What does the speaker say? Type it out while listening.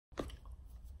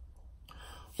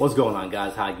What's going on,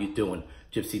 guys? How you doing?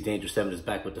 Gypsy Danger 7 is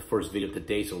back with the first video of the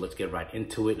day, so let's get right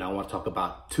into it. And I want to talk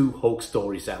about two hoax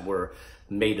stories that were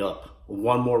made up.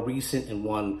 One more recent and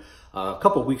one a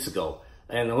couple weeks ago.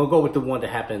 And I'm going to go with the one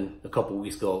that happened a couple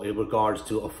weeks ago in regards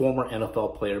to a former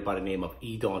NFL player by the name of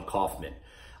Edon Kaufman.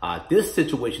 This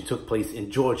situation took place in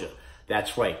Georgia.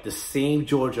 That's right, the same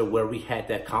Georgia where we had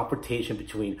that confrontation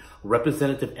between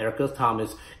Representative Erika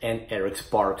Thomas and Eric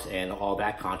Sparks and all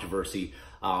that controversy.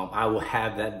 I will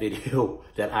have that video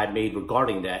that I made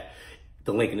regarding that,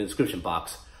 the link in the description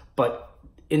box. But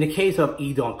in the case of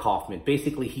Edon Kaufman,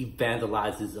 basically he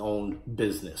vandalized his own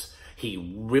business.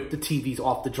 He ripped the TVs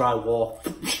off the drywall,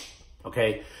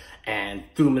 okay, and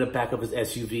threw them in the back of his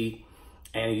SUV,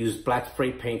 and he used black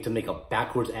spray paint to make a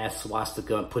backwards ass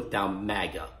swastika and put down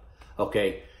MAGA.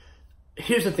 Okay,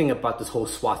 here's the thing about this whole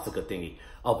swastika thingy.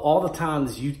 Of all the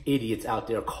times you idiots out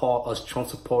there call us Trump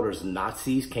supporters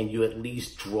Nazis, can you at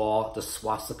least draw the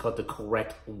swastika the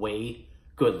correct way?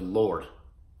 Good Lord.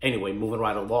 Anyway, moving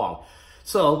right along.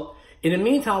 So, in the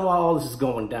meantime, while all this is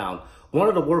going down, one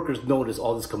of the workers noticed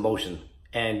all this commotion.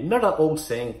 And remember that old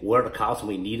saying, where are the cops when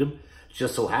we need them?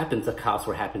 Just so happens the cops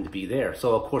happened to be there.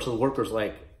 So, of course, the worker's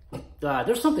like,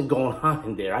 there's something going on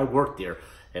in there. I work there.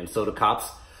 And so the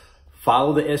cops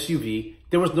followed the SUV.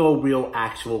 There was no real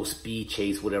actual speed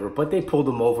chase, whatever, but they pulled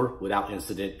them over without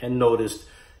incident and noticed,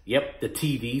 yep, the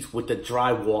TVs with the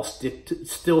drywall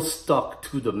still stuck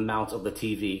to the mounts of the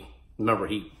TV. Remember,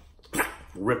 he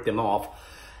ripped them off.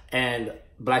 And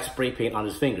black spray paint on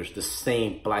his fingers, the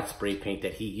same black spray paint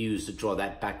that he used to draw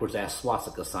that backwards ass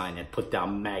swastika sign and put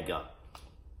down MAGA.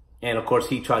 And of course,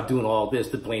 he tried doing all this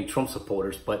to blame Trump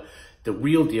supporters, but the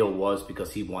real deal was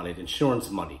because he wanted insurance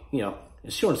money, you know,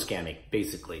 insurance scamming,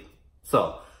 basically.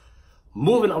 So,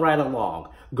 moving right along,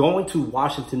 going to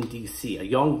Washington, D.C., a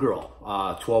young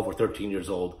girl, 12 or 13 years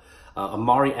old,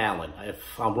 Amari Allen. If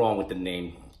I'm wrong with the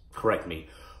name, correct me.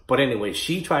 But anyway,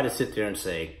 she tried to sit there and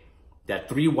say that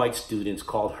 3 white students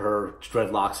called her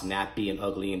dreadlocks nappy and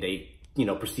ugly, and they, you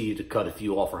know, proceeded to cut a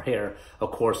few off her hair.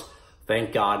 Of course,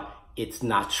 thank God, it's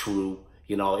not true.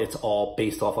 You know, it's all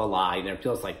based off a lie and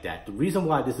everything else like that. The reason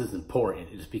why this is important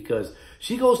is because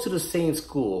she goes to the same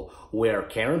school where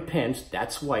Karen Pence,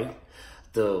 that's white,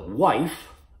 the wife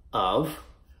of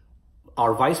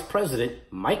our vice president,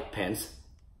 Mike Pence,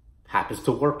 happens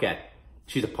to work at.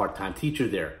 She's a part-time teacher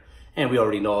there. And we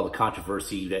already know all the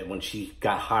controversy that when she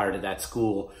got hired at that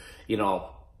school, you know,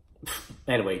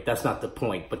 anyway, that's not the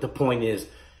point. But the point is,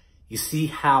 you see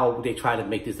how they try to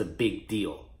make this a big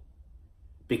deal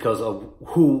because of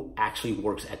who actually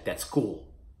works at that school.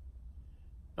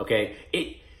 Okay,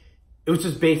 it was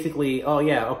just basically, oh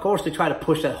yeah, of course they try to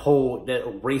push that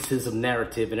racism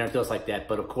narrative and everything else like that,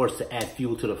 but of course to add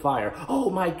fuel to the fire, oh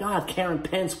my God, Karen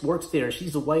Pence works there.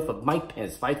 She's the wife of Mike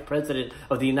Pence, Vice President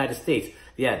of the United States.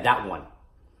 Yeah, that one.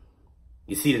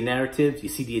 You see the narrative, you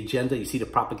see the agenda, you see the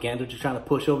propaganda they're trying to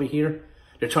push over here?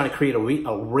 They're trying to create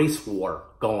a race war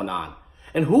going on.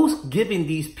 And who's giving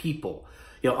these people,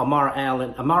 you know, Amari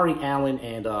Allen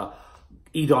and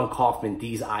Edon Kaufman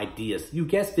these ideas? You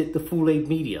guessed it, the FoolAid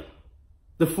media.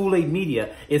 The FoolAid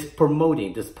media is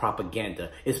promoting this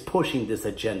propaganda, is pushing this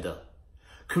agenda,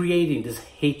 creating this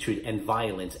hatred and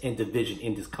violence and division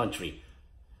in this country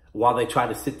while they try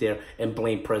to sit there and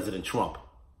blame President Trump.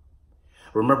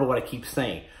 Remember what I keep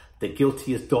saying, the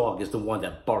guiltiest dog is the one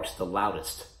that barks the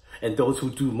loudest. And those who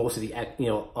do most of the, you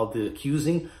know, of the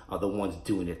accusing are the ones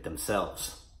doing it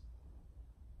themselves.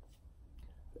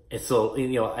 And so, you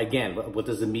know, again, what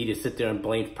does the media sit there and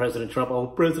blame President Trump? Oh,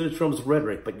 President Trump's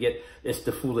rhetoric, but yet it's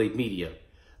the FoolAid media.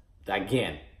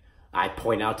 Again, I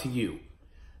point out to you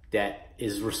that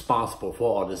is responsible for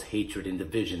all this hatred and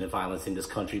division and violence in this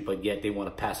country, but yet they want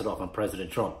to pass it off on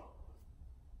President Trump.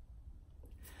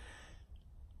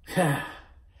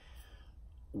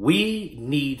 We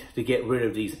need to get rid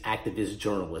of these activist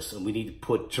journalists, and we need to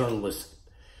put journalists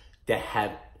that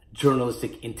have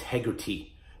journalistic integrity,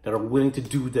 that are willing to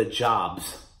do their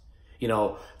jobs. You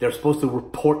know, they're supposed to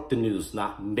report the news,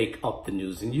 not make up the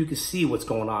news. And you can see what's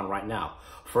going on right now.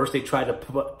 First, they try to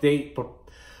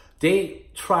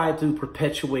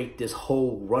perpetuate this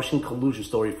whole Russian collusion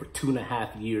story for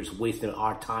 2.5 years, wasting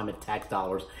our time and tax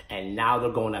dollars. And now they're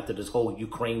going after this whole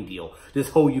Ukraine deal. This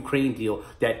whole Ukraine deal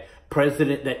that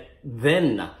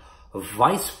then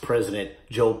Vice President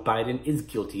Joe Biden is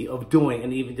guilty of doing.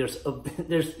 And even there's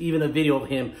even a video of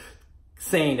him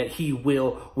saying that he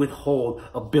will withhold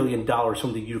 $1 billion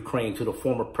from the Ukraine to the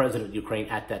former president of Ukraine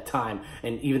at that time.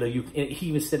 And even though he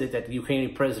even said it, that the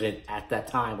Ukrainian president at that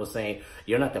time was saying,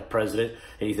 "You're not the president,"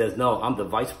 and he says, "No, I'm the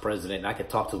vice president. And I could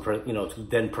talk to to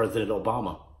then President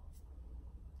Obama."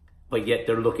 But yet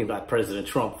they're looking at President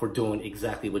Trump for doing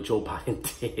exactly what Joe Biden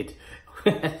did.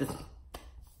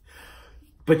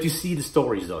 But you see the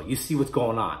stories though. You see what's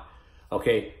going on.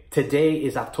 Okay, today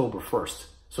is October 1st.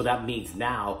 So that means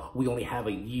now we only have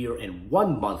a year and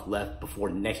 1 month left before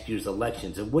next year's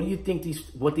elections. And what do you think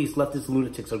what these leftist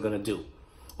lunatics are going to do?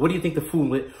 What do you think the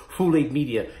FoolAid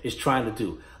media is trying to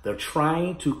do? They're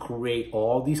trying to create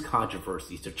all these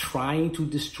controversies. They're trying to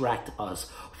distract us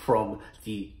from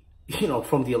the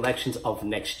elections of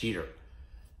next year.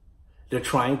 They're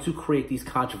trying to create these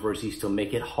controversies to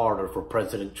make it harder for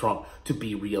President Trump to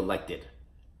be reelected.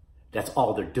 That's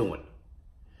all they're doing.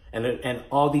 And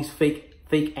all these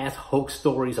fake ass hoax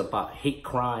stories about hate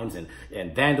crimes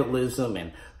and vandalism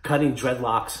and cutting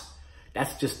dreadlocks,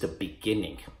 that's just the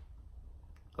beginning.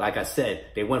 Like I said,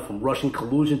 they went from Russian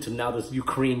collusion to now this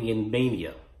Ukrainian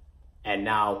mania. And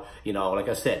now, like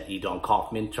I said, Edon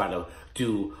Kaufman trying to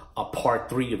do a part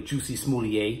 3 of Juicy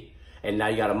Smoulier. And now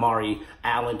you got Amari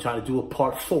Allen trying to do a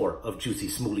part 4 of Juicy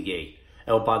Smoulier.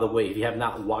 Oh, by the way, if you have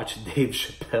not watched Dave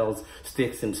Chappelle's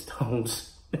Sticks and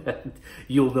Stones,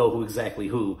 you'll know exactly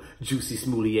who Juicy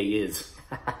Smoulier is.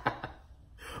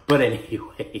 But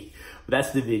anyway,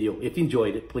 that's the video. If you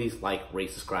enjoyed it, please like,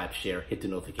 rate, subscribe, share, hit the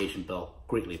notification bell.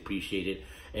 Greatly appreciate it.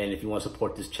 And if you want to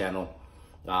support this channel,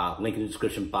 link in the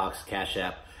description box, Cash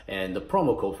App, and the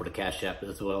promo code for the Cash App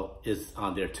as well is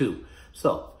on there too.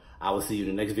 So I will see you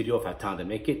in the next video if I have time to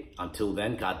make it. Until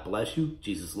then, God bless you.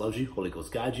 Jesus loves you. Holy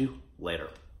Ghost guide you. Later.